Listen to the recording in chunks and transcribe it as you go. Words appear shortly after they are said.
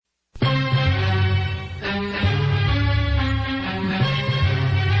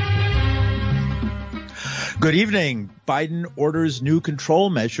Good evening. Biden orders new gun control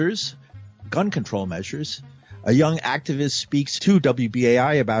measures. A young activist speaks to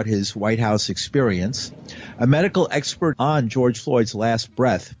WBAI about his White House experience. A medical expert on George Floyd's last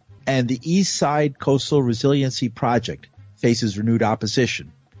breath. And the East Side Coastal Resiliency Project faces renewed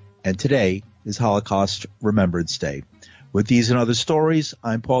opposition. And today is Holocaust Remembrance Day. With these and other stories,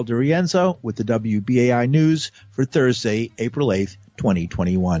 I'm Paul DiRienzo with the WBAI News for Thursday, April 8th,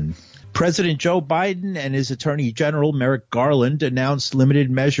 2021. President Joe Biden and his Attorney General Merrick Garland announced limited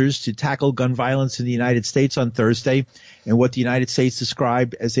measures to tackle gun violence in the United States on Thursday in what the United States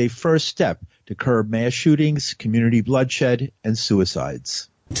described as a first step to curb mass shootings, community bloodshed, and suicides.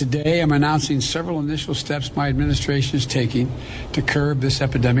 Today, I'm announcing several initial steps my administration is taking to curb this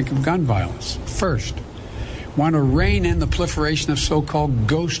epidemic of gun violence. First, I want to rein in the proliferation of so-called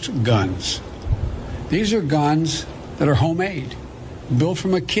ghost guns. These are guns that are homemade, built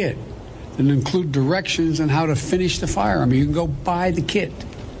from a kit, that include directions on how to finish the firearm. You can go buy the kit.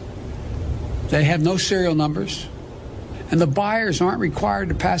 They have no serial numbers, and the buyers aren't required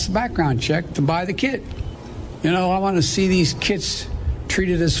to pass a background check to buy the kit. You know, I want to see these kits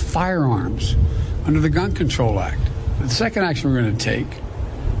treated as firearms under the Gun Control Act. The second action we're going to take,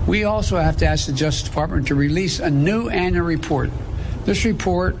 we also have to ask the Justice Department to release a new annual report. This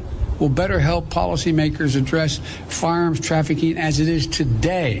report will better help policymakers address firearms trafficking as it is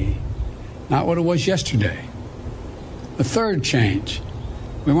today, not what it was yesterday. The third change,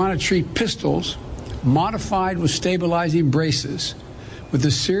 we want to treat pistols modified with stabilizing braces with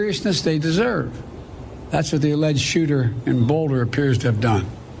the seriousness they deserve. That's what the alleged shooter in Boulder appears to have done.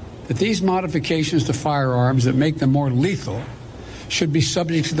 That these modifications to firearms that make them more lethal should be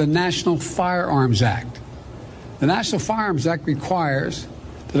subject to the National Firearms Act. The National Firearms Act requires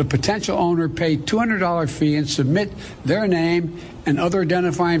that a potential owner pay $200 fee and submit their name and other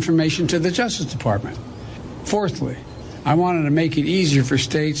identifying information to the Justice Department. Fourthly, I wanted to make it easier for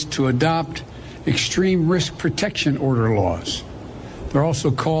states to adopt extreme risk protection order laws. They're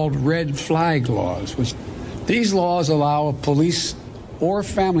also called red flag laws. These laws allow a police or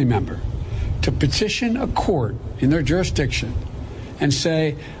family member to petition a court in their jurisdiction and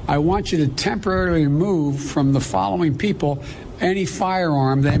say, I want you to temporarily remove from the following people any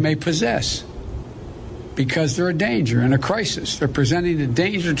firearm they may possess because they're a danger in a crisis. They're presenting a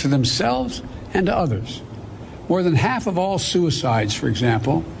danger to themselves and to others. More than half of all suicides, for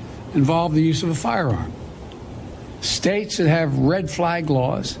example, involve the use of a firearm. States that have red flag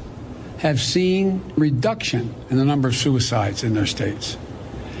laws have seen reduction in the number of suicides in their states.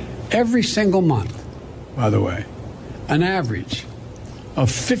 Every single month, by the way, an average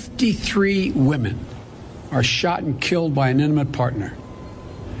of 53 women are shot and killed by an intimate partner.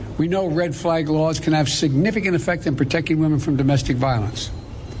 We know red flag laws can have significant effect in protecting women from domestic violence.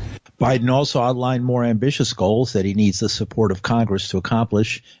 Biden also outlined more ambitious goals that he needs the support of Congress to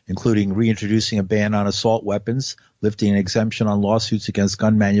accomplish, including reintroducing a ban on assault weapons, lifting an exemption on lawsuits against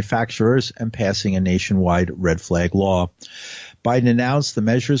gun manufacturers, and passing a nationwide red flag law. Biden announced the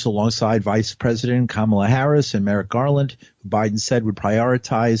measures alongside Vice President Kamala Harris and Merrick Garland, who Biden said would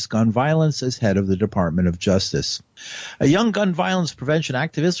prioritize gun violence as head of the Department of Justice. A young gun violence prevention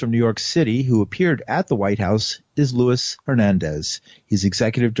activist from New York City who appeared at the White House is Luis Hernandez. He's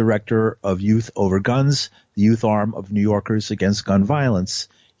executive director of Youth Over Guns, the youth arm of New Yorkers Against Gun Violence.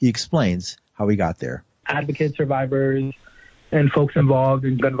 He explains how he got there. Advocates, survivors, and folks involved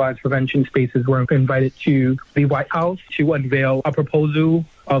in gun violence prevention spaces were invited to the White House to unveil a proposal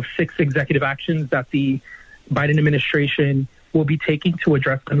of 6 executive actions that the Biden administration will be taking to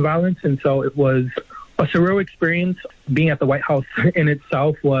address gun violence. And so it was a surreal experience. Being at the White House in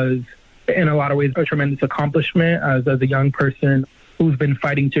itself was, in a lot of ways, a tremendous accomplishment as a young person who's been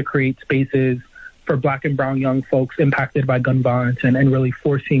fighting to create spaces for Black and brown young folks impacted by gun violence and really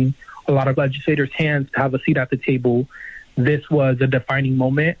forcing a lot of legislators' hands to have a seat at the table. This was a defining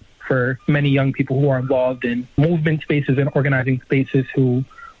moment for many young people who are involved in movement spaces and organizing spaces who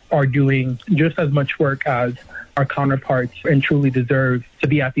are doing just as much work as our counterparts and truly deserve to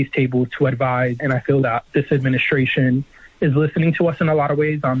be at these tables to advise. And I feel that this administration is listening to us in a lot of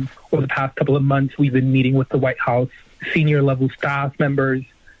ways. Over the past couple of months, we've been meeting with the White House senior level staff members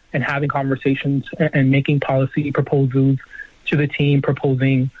and having conversations and making policy proposals to the team,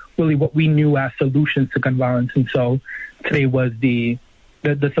 proposing really what we knew as solutions to gun violence. And so today was the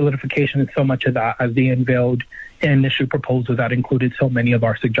solidification of so much of that as they unveiled an initial proposal that included so many of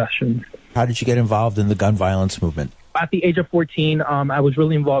our suggestions. How did you get involved in the gun violence movement? At the age of 14, I was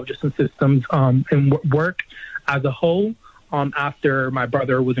really involved just in systems and work as a whole. After my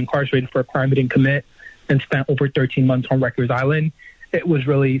brother was incarcerated for a crime he didn't commit and spent over 13 months on Rikers Island, it was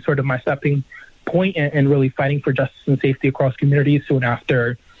really sort of my stepping point and really fighting for justice and safety across communities soon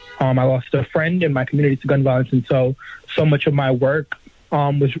after I lost a friend in my community to gun violence. And so much of my work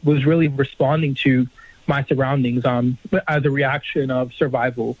was really responding to my surroundings as a reaction of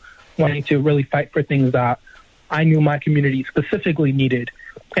survival, wanting to really fight for things that I knew my community specifically needed.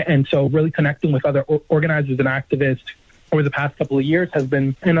 And so really connecting with other organizers and activists over the past couple of years has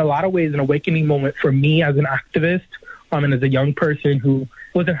been, in a lot of ways, an awakening moment for me as an activist and as a young person who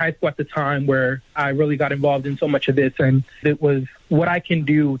was in high school at the time, where I really got involved in so much of this. And it was what I can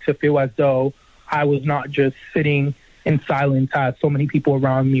do to feel as though I was not just sitting in silence as so many people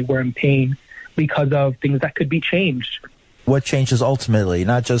around me were in pain because of things that could be changed. What changes ultimately,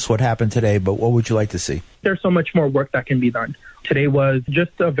 not just what happened today, but what would you like to see? There's so much more work that can be done. Today was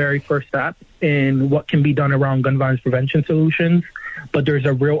just a very first step in what can be done around gun violence prevention solutions, but there's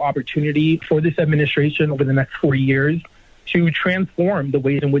a real opportunity for this administration over the next 4 years to transform the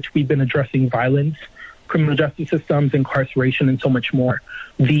ways in which we've been addressing violence, criminal justice systems, incarceration, and so much more.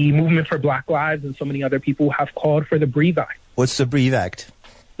 The Movement for Black Lives and so many other people have called for the BREATHE Act. What's the BREATHE Act?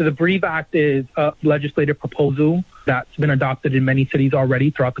 So the BREATHE Act is a legislative proposal that's been adopted in many cities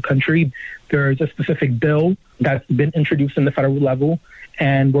already throughout the country. There's a specific bill that's been introduced in the federal level,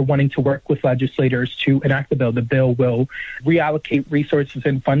 and we're wanting to work with legislators to enact the bill. The bill will reallocate resources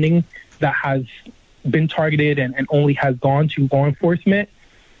and funding that has been targeted and only has gone to law enforcement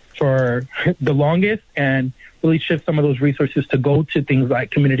for the longest, and really shift some of those resources to go to things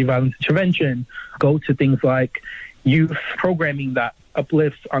like community violence intervention, go to things like youth programming that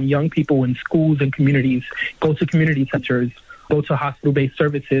uplifts young people in schools and communities, go to community centers, go to hospital-based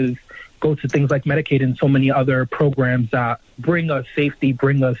services, go to things like Medicaid and so many other programs that bring us safety,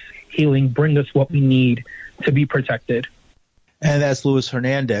 bring us healing, bring us what we need to be protected. And that's Luis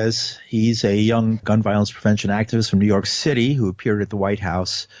Hernandez. He's a young gun violence prevention activist from New York City who appeared at the White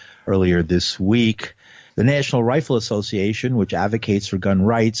House earlier this week. The National Rifle Association, which advocates for gun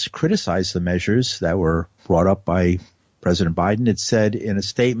rights, criticized the measures that were brought up by President Biden. It said in a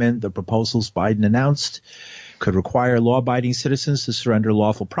statement, the proposals Biden announced could require law-abiding citizens to surrender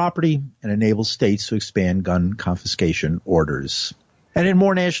lawful property and enable states to expand gun confiscation orders. And in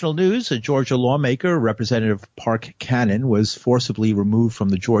more national news, a Georgia lawmaker, Representative Park Cannon, was forcibly removed from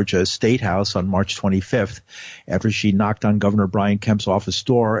the Georgia State House on March 25th after she knocked on Governor Brian Kemp's office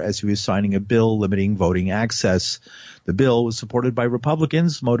door as he was signing a bill limiting voting access. The bill was supported by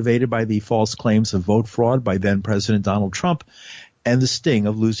Republicans, motivated by the false claims of vote fraud by then-President Donald Trump and the sting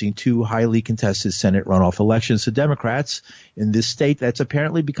of losing two highly contested Senate runoff elections to Democrats in this state that's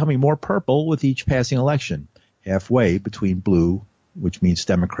apparently becoming more purple with each passing election, halfway between blue, which means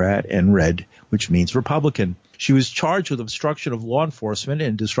Democrat, and red, which means Republican. She was charged with obstruction of law enforcement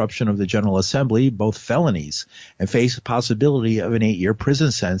and disruption of the General Assembly, both felonies, and faced the possibility of an 8-year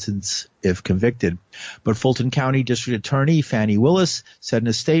prison sentence if convicted. But Fulton County District Attorney Fannie Willis said in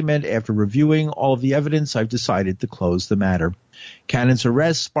a statement, after reviewing all of the evidence, I've decided to close the matter. Cannon's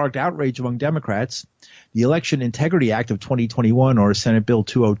arrest sparked outrage among Democrats. The Election Integrity Act of 2021, or Senate Bill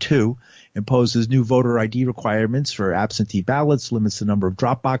 202, imposes new voter ID requirements for absentee ballots, limits the number of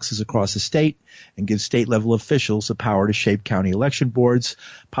drop boxes across the state, and gives state-level officials the power to shape county election boards,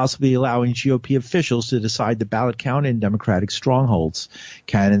 possibly allowing GOP officials to decide the ballot count in Democratic strongholds.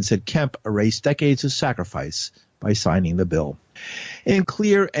 Cannon said Kemp erased decades of sacrifice by signing the bill. In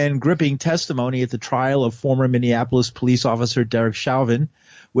clear and gripping testimony at the trial of former Minneapolis police officer Derek Chauvin,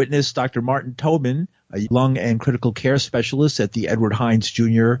 witness Dr. Martin Tobin, a lung and critical care specialist at the Edward Hines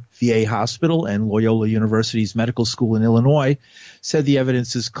Jr. VA Hospital and Loyola University's Medical School in Illinois, said the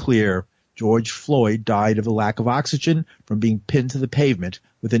evidence is clear. George Floyd died of a lack of oxygen from being pinned to the pavement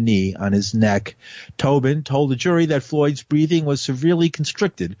with a knee on his neck. Tobin told the jury that Floyd's breathing was severely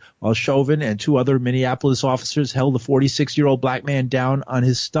constricted while Chauvin and two other Minneapolis officers held the 46-year-old black man down on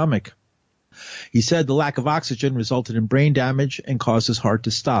his stomach. He said the lack of oxygen resulted in brain damage and caused his heart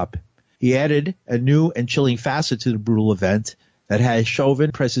to stop. He added a new and chilling facet to the brutal event that had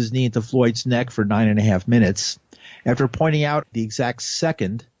Chauvin press his knee into Floyd's neck for 9.5 minutes. After pointing out the exact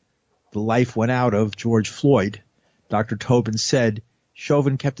second the life went out of George Floyd, Dr. Tobin said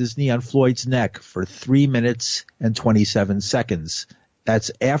Chauvin kept his knee on Floyd's neck for 3 minutes and 27 seconds.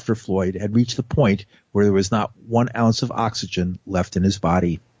 That's after Floyd had reached the point where there was not 1 ounce of oxygen left in his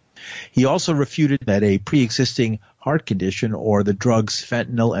body. He also refuted that a pre-existing heart condition or the drugs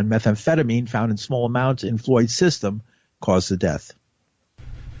fentanyl and methamphetamine found in small amounts in Floyd's system caused the death.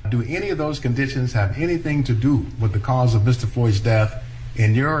 Do any of those conditions have anything to do with the cause of Mr. Floyd's death,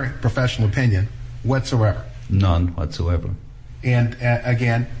 in your professional opinion, whatsoever? None whatsoever. And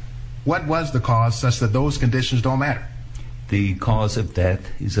again, what was the cause such that those conditions don't matter? The cause of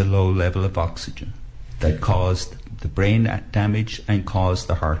death is a low level of oxygen that caused the brain damage and caused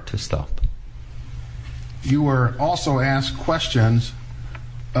the heart to stop. You were also asked questions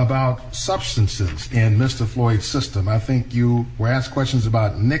about substances in Mr. Floyd's system. I think you were asked questions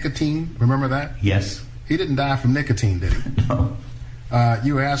about nicotine. Remember that? Yes. He didn't die from nicotine, did he? No.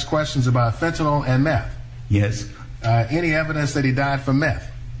 You were asked questions about fentanyl and meth. Yes. Any evidence that he died from meth?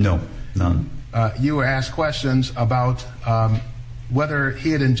 No, none. You were asked questions about whether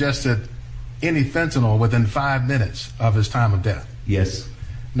he had ingested any fentanyl within 5 minutes of his time of death. Yes.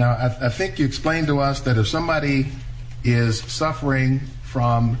 Now, I think you explained to us that if somebody is suffering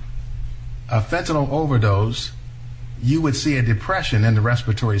from a fentanyl overdose, you would see a depression in the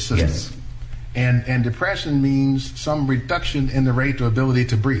respiratory system. Yes. And depression means some reduction in the rate or ability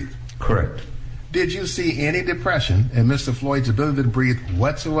to breathe. Correct. Did you see any depression in Mr. Floyd's ability to breathe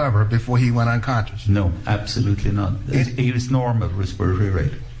whatsoever before he went unconscious? No, absolutely not. He was normal respiratory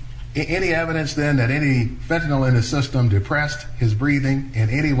rate. Any evidence then that any fentanyl in his system depressed his breathing in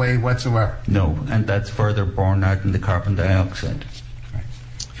any way whatsoever? No, and that's further borne out in the carbon dioxide. Right.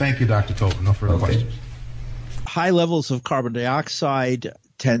 Thank you, Dr. Tobin. No further questions. High levels of carbon dioxide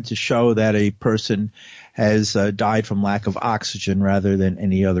tend to show that a person has died from lack of oxygen rather than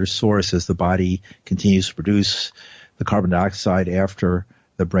any other source, as the body continues to produce the carbon dioxide after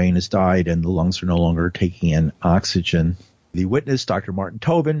the brain has died and the lungs are no longer taking in oxygen. The witness, Dr. Martin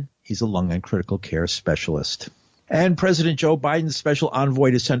Tobin, he's a lung and critical care specialist. And President Joe Biden's special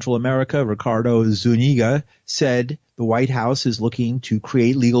envoy to Central America, Ricardo Zuniga, said the White House is looking to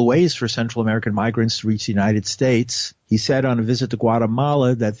create legal ways for Central American migrants to reach the United States. He said on a visit to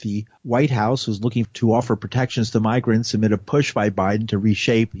Guatemala that the White House was looking to offer protections to migrants amid a push by Biden to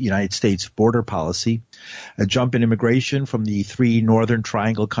reshape United States border policy. A jump in immigration from the three Northern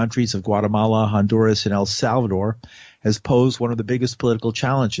Triangle countries of Guatemala, Honduras, and El Salvador has posed one of the biggest political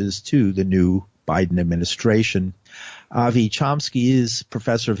challenges to the new Biden administration. Avi Chomsky is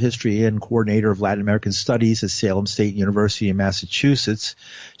professor of history and coordinator of Latin American studies at Salem State University in Massachusetts.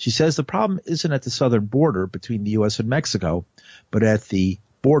 She says the problem isn't at the southern border between the U.S. and Mexico, but at the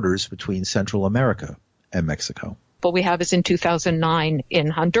borders between Central America and Mexico. What we have is in 2009 in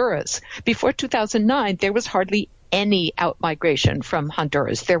Honduras. Before 2009, there was hardly any outmigration from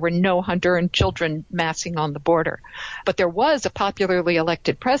Honduras. There were no Honduran children massing on the border. But there was a popularly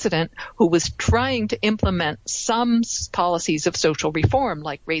elected president who was trying to implement some policies of social reform,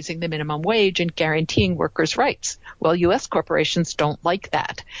 like raising the minimum wage and guaranteeing workers' rights. Well, U.S. corporations don't like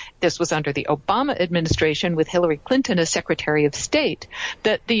that. This was under the Obama administration with Hillary Clinton as Secretary of State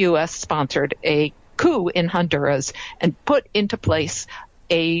that the U.S. sponsored a coup in Honduras and put into place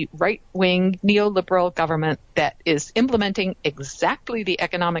a right-wing neoliberal government that is implementing exactly the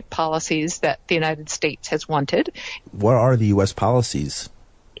economic policies that the United States has wanted. What are the U.S. policies?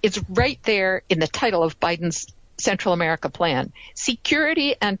 It's right there in the title of Biden's Central America plan.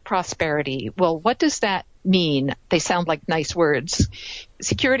 Security and prosperity. Well, what does that mean? They sound like nice words.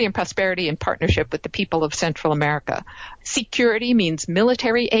 Security and prosperity in partnership with the people of Central America. Security means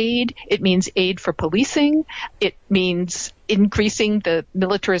military aid. It means aid for policing. It means increasing the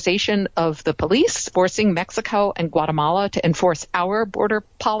militarization of the police, forcing Mexico and Guatemala to enforce our border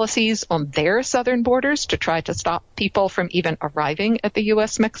policies on their southern borders to try to stop people from even arriving at the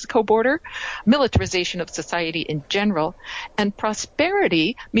U.S.-Mexico border, militarization of society in general, and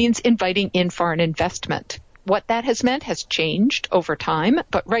prosperity means inviting in foreign investment. What that has meant has changed over time,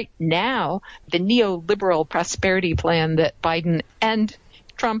 but right now, the neoliberal prosperity plan that Biden and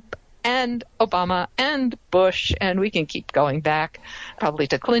Trump and Obama and Bush, and we can keep going back probably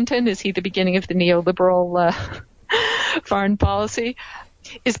to Clinton, is he the beginning of the neoliberal foreign policy,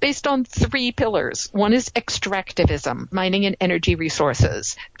 is based on three pillars. One is extractivism, mining and energy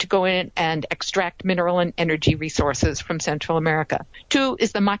resources, to go in and extract mineral and energy resources from Central America. Two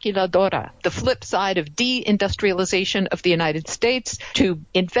is the maquiladora, the flip side of deindustrialization of the United States, to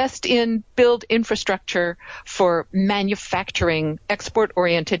invest in, build infrastructure for manufacturing,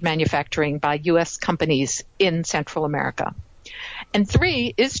 export-oriented manufacturing by U.S. companies in Central America. And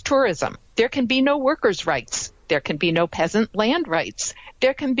three is tourism. There can be no workers' rights. There can be no peasant land rights.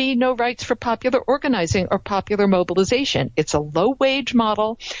 There can be no rights for popular organizing or popular mobilization. It's a low-wage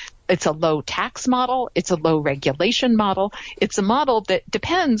model. It's a low-tax model. It's a low-regulation model. It's a model that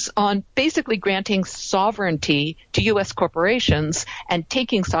depends on basically granting sovereignty to U.S. corporations and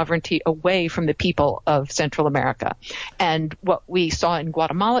taking sovereignty away from the people of Central America. And what we saw in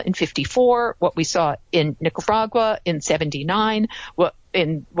Guatemala in 1954, what we saw in Nicaragua in 1979, what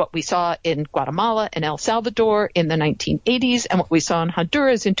in what we saw in Guatemala and El Salvador in the 1980s and what we saw in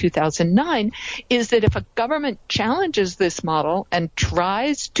Honduras in 2009 is that if a government challenges this model and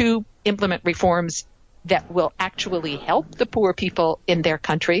tries to implement reforms that will actually help the poor people in their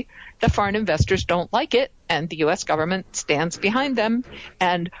country, the foreign investors don't like it, and the U.S. government stands behind them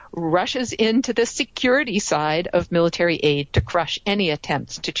and rushes into the security side of military aid to crush any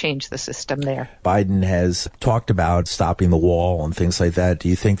attempts to change the system there. Biden has talked about stopping the wall and things like that. Do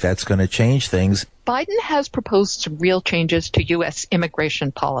you think that's going to change things? Biden has proposed some real changes to U.S.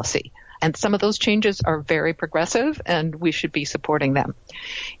 immigration policy, and some of those changes are very progressive, and we should be supporting them.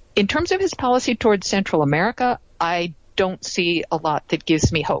 In terms of his policy towards Central America, I don't see a lot that gives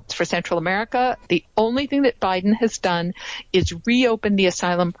me hopes. For Central America, the only thing that Biden has done is reopen the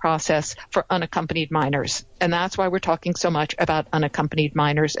asylum process for unaccompanied minors. And that's why we're talking so much about unaccompanied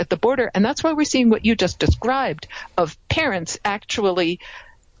minors at the border. And that's why we're seeing what you just described of parents actually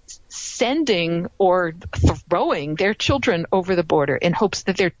sending or throwing their children over the border in hopes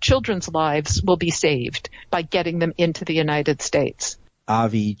that their children's lives will be saved by getting them into the United States.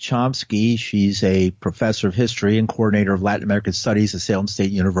 Avi Chomsky. She's a professor of history and coordinator of Latin American studies at Salem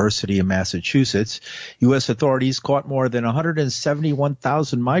State University in Massachusetts. U.S. authorities caught more than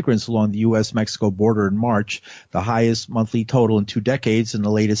 171,000 migrants along the U.S.-Mexico border in March, the highest monthly total in 2 decades and the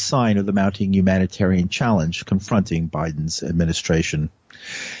latest sign of the mounting humanitarian challenge confronting Biden's administration.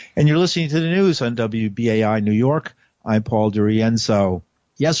 And you're listening to the news on WBAI New York. I'm Paul DiRienzo.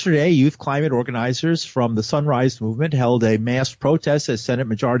 Yesterday, youth climate organizers from the Sunrise Movement held a mass protest at Senate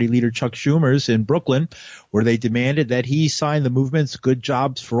Majority Leader Chuck Schumer's in Brooklyn, where they demanded that he sign the movement's Good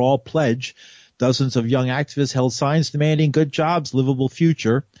Jobs for All pledge. Dozens of young activists held signs demanding good jobs, livable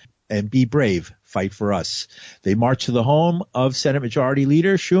future, and be brave, fight for us. They marched to the home of Senate Majority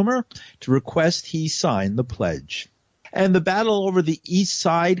Leader Schumer to request he sign the pledge. And the battle over the East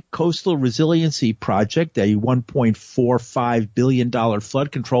Side Coastal Resiliency Project, a $1.45 billion flood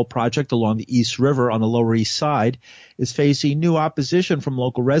control project along the East River on the Lower East Side, is facing new opposition from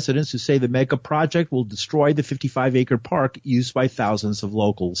local residents who say the mega project will destroy the 55-acre park used by thousands of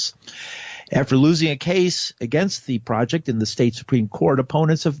locals. After losing a case against the project in the state Supreme Court,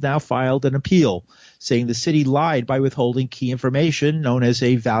 opponents have now filed an appeal, saying the city lied by withholding key information known as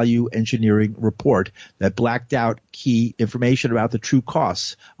a value engineering report that blacked out key information about the true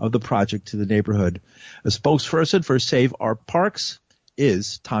costs of the project to the neighborhood. A spokesperson for Save Our Parks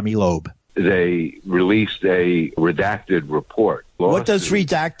is Tommy Loeb. They released a redacted report. What does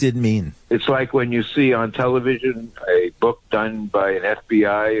redacted mean? It's like when you see on television a book done by an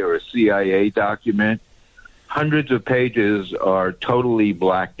FBI or a CIA document. Hundreds of pages are totally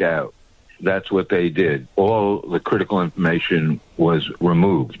blacked out. That's what they did. All the critical information was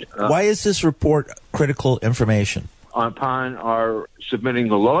removed. Why is this report critical information? Upon our submitting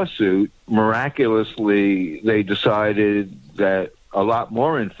the lawsuit, miraculously, they decided that a lot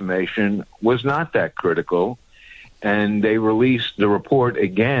more information was not that critical, and they released the report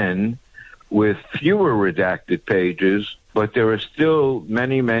again with fewer redacted pages, but there are still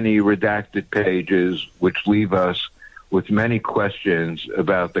many, many redacted pages which leave us with many questions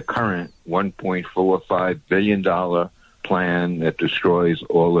about the current $1.45 billion plan that destroys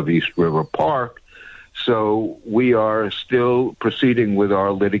all of East River Park. So we are still proceeding with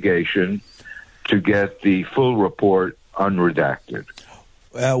our litigation to get the full report unredacted.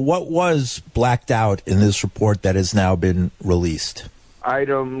 What was blacked out in this report that has now been released?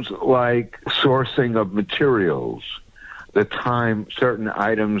 Items like sourcing of materials, the time, certain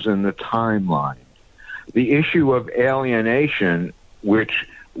items in the timeline. The issue of alienation, which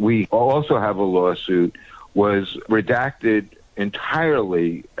we also have a lawsuit, was redacted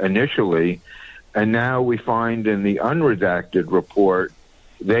entirely initially, and now we find in the unredacted report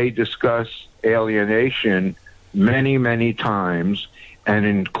they discuss alienation many, many times and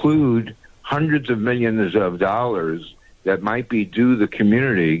include hundreds of millions of dollars that might be due the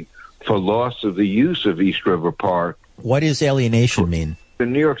community for loss of the use of East River Park. What does alienation mean?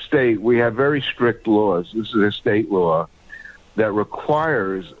 In New York State, we have very strict laws. This is a state law that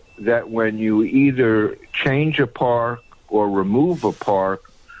requires that when you either change a park or remove a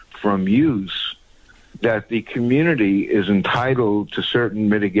park from use, that the community is entitled to certain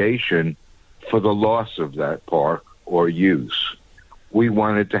mitigation for the loss of that park or use. We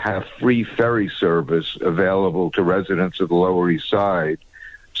wanted to have free ferry service available to residents of the Lower East Side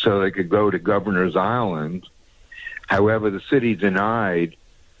so they could go to Governor's Island. However, the city denied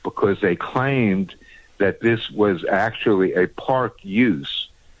because they claimed that this was actually a park use,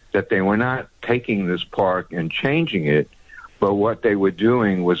 that they were not taking this park and changing it, but what they were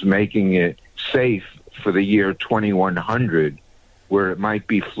doing was making it safe for the year 2100 where it might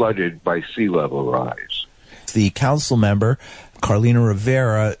be flooded by sea level rise. The council member, Carlina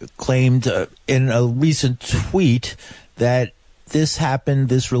Rivera, claimed in a recent tweet that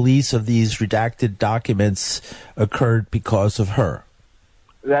this release of these redacted documents occurred because of her.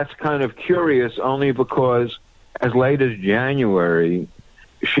 That's kind of curious, only because as late as January,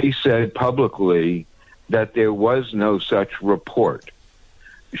 she said publicly that there was no such report.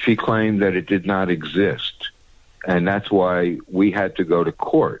 She claimed that it did not exist, and that's why we had to go to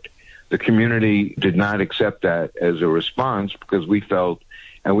court. The community did not accept that as a response because we felt,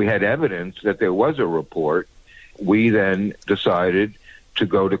 and we had evidence that there was a report. We then decided to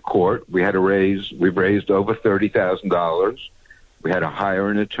go to court. We've raised over $30,000. We had to hire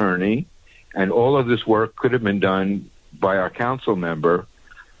an attorney, and all of this work could have been done by our council member,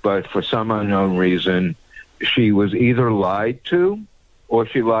 but for some unknown reason, she was either lied to or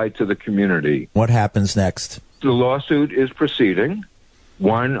she lied to the community. What happens next? The lawsuit is proceeding,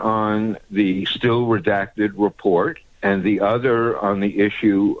 one on the still redacted report and the other on the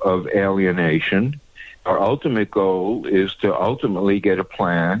issue of alienation. Our ultimate goal is to ultimately get a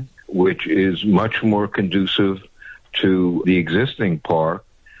plan which is much more conducive to the existing park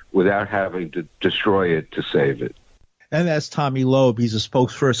without having to destroy it to save it. And that's Tommy Loeb. He's a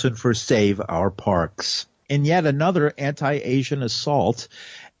spokesperson for Save Our Parks. In yet another anti-Asian assault,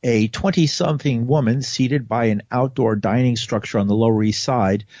 a 20-something woman seated by an outdoor dining structure on the Lower East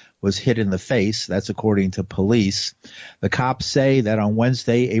Side was hit in the face. That's according to police. The cops say that on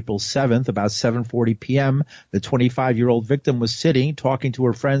Wednesday, April 7th, about 7:40 p.m., the 25-year-old victim was sitting talking to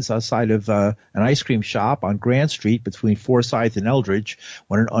her friends outside of an ice cream shop on Grant Street between Forsyth and Eldridge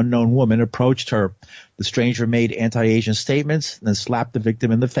when an unknown woman approached her. The stranger made anti-Asian statements, then slapped the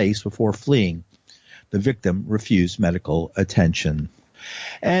victim in the face before fleeing. The victim refused medical attention.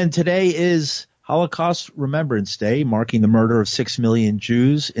 And today is Holocaust Remembrance Day, marking the murder of 6 million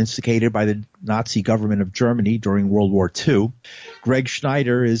Jews instigated by the Nazi government of Germany during World War II. Greg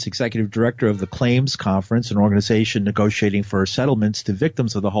Schneider is executive director of the Claims Conference, an organization negotiating for settlements to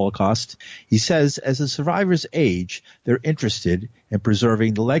victims of the Holocaust. He says as the survivors age, they're interested in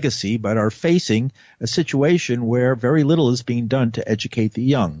preserving the legacy, but are facing a situation where very little is being done to educate the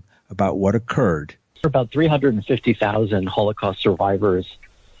young about what occurred. About 350,000 Holocaust survivors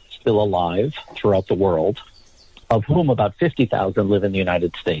still alive throughout the world, of whom about 50,000 live in the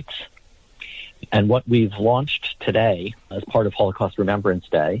United States. And what we've launched today as part of Holocaust Remembrance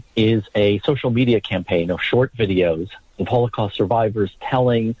Day is a social media campaign of short videos of Holocaust survivors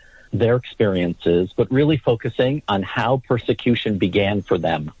telling their experiences, but really focusing on how persecution began for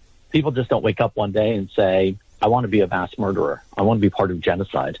them. People just don't wake up one day and say, I want to be a mass murderer. I want to be part of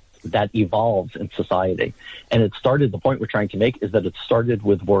genocide. That evolves in society. And it started, the point we're trying to make is that it started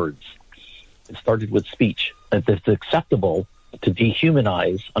with words. It started with speech. If it's acceptable to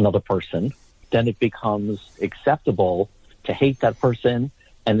dehumanize another person, then it becomes acceptable to hate that person,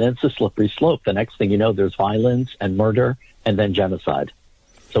 and then it's a slippery slope. The next thing you know, there's violence and murder and then genocide.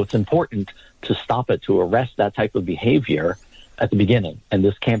 So it's important to stop it, to arrest that type of behavior at the beginning. And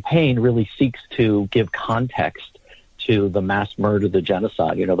this campaign really seeks to give context to the mass murder, the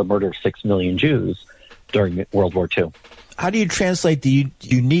genocide, the murder of 6 million Jews during World War II. How do you translate the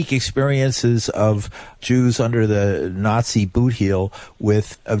unique experiences of Jews under the Nazi boot heel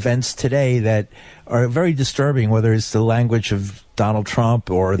with events today that are very disturbing, whether it's the language of Donald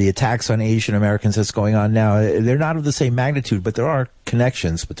Trump or the attacks on Asian Americans that's going on now? They're not of the same magnitude, but there are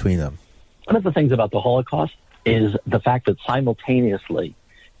connections between them. One of the things about the Holocaust is the fact that simultaneously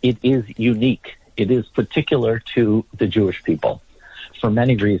it is unique. It is particular to the Jewish people for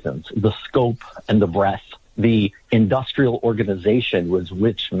many reasons. The scope and the breadth, the industrial organization with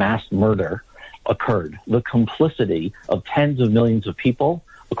which mass murder occurred, the complicity of tens of millions of people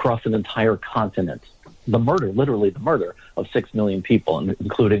across an entire continent, the murder, literally the murder of 6 million people,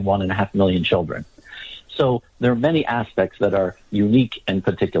 including 1.5 million children. So there are many aspects that are unique and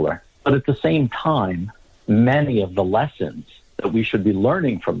particular. But at the same time, many of the lessons that we should be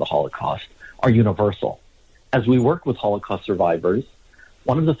learning from the Holocaust are universal. As we work with Holocaust survivors,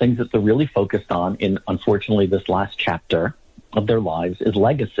 one of the things that they're really focused on in, unfortunately, this last chapter of their lives is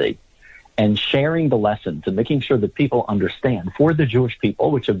legacy and sharing the lessons and making sure that people understand for the Jewish people,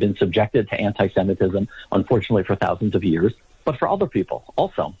 which have been subjected to anti-Semitism, unfortunately, for thousands of years, but for other people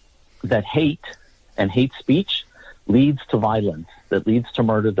also, that hate and hate speech leads to violence, that leads to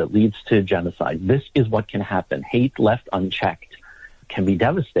murder, that leads to genocide. This is what can happen. Hate left unchecked can be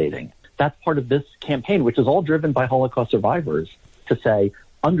devastating. That's part of this campaign, which is all driven by Holocaust survivors, to say,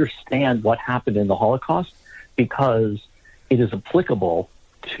 understand what happened in the Holocaust because it is applicable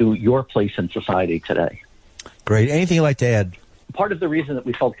to your place in society today. Great. Anything you'd like to add? Part of the reason that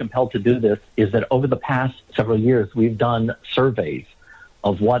we felt compelled to do this is that over the past several years, we've done surveys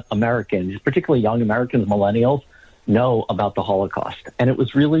of what Americans, particularly young Americans, millennials, know about the Holocaust. And it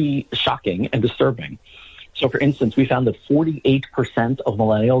was really shocking and disturbing. So, for instance, we found that 48% of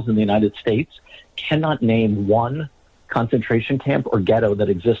millennials in the United States cannot name one concentration camp or ghetto that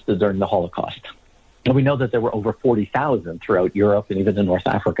existed during the Holocaust. And we know that there were over 40,000 throughout Europe and even in North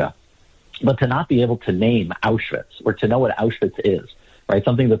Africa. But to not be able to name Auschwitz or to know what Auschwitz is, right,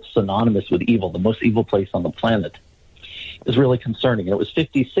 something that's synonymous with evil, the most evil place on the planet, is really concerning. And it was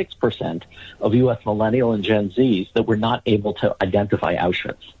 56% of U.S. millennial and Gen Zs that were not able to identify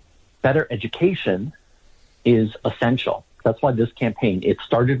Auschwitz. Better education is essential. That's why this campaign, it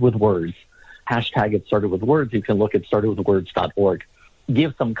started with words. Hashtag it started with words. You can look at startedwithwords.org.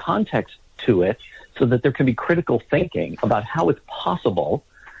 Give some context to it so that there can be critical thinking about how it's possible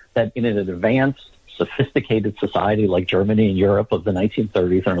that in an advanced, sophisticated society like Germany and Europe of the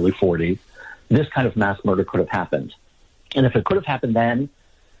 1930s and early 40s, this kind of mass murder could have happened. And if it could have happened then,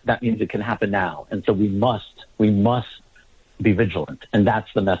 that means it can happen now. And so we must be vigilant. And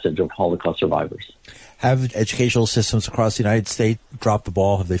that's the message of Holocaust survivors. Have educational systems across the United States dropped the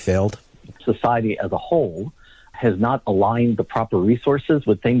ball? Have they failed? Society as a whole has not aligned the proper resources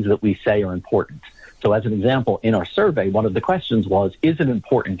with things that we say are important. So as an example, in our survey, one of the questions was, is it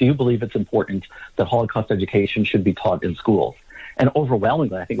important, do you believe it's important that Holocaust education should be taught in schools? And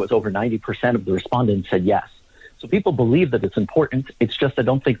overwhelmingly, I think it was over 90% of the respondents said yes. So people believe that it's important. It's just I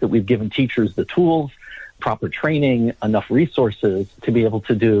don't think that we've given teachers the tools, proper training, enough resources to be able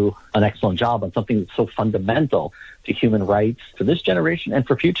to do an excellent job on something that's so fundamental to human rights for this generation and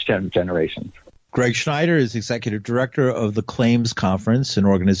for future generations. Greg Schneider is Executive Director of the Claims Conference, an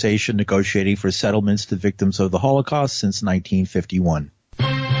organization negotiating for settlements to victims of the Holocaust since 1951.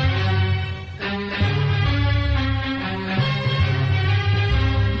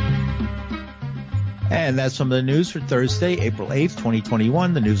 And that's some of the news for Thursday, April 8th,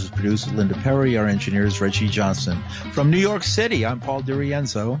 2021. The news was produced with Linda Perry. Our engineer is Reggie Johnson. From New York City, I'm Paul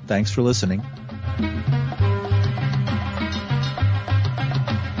DiRienzo. Thanks for listening.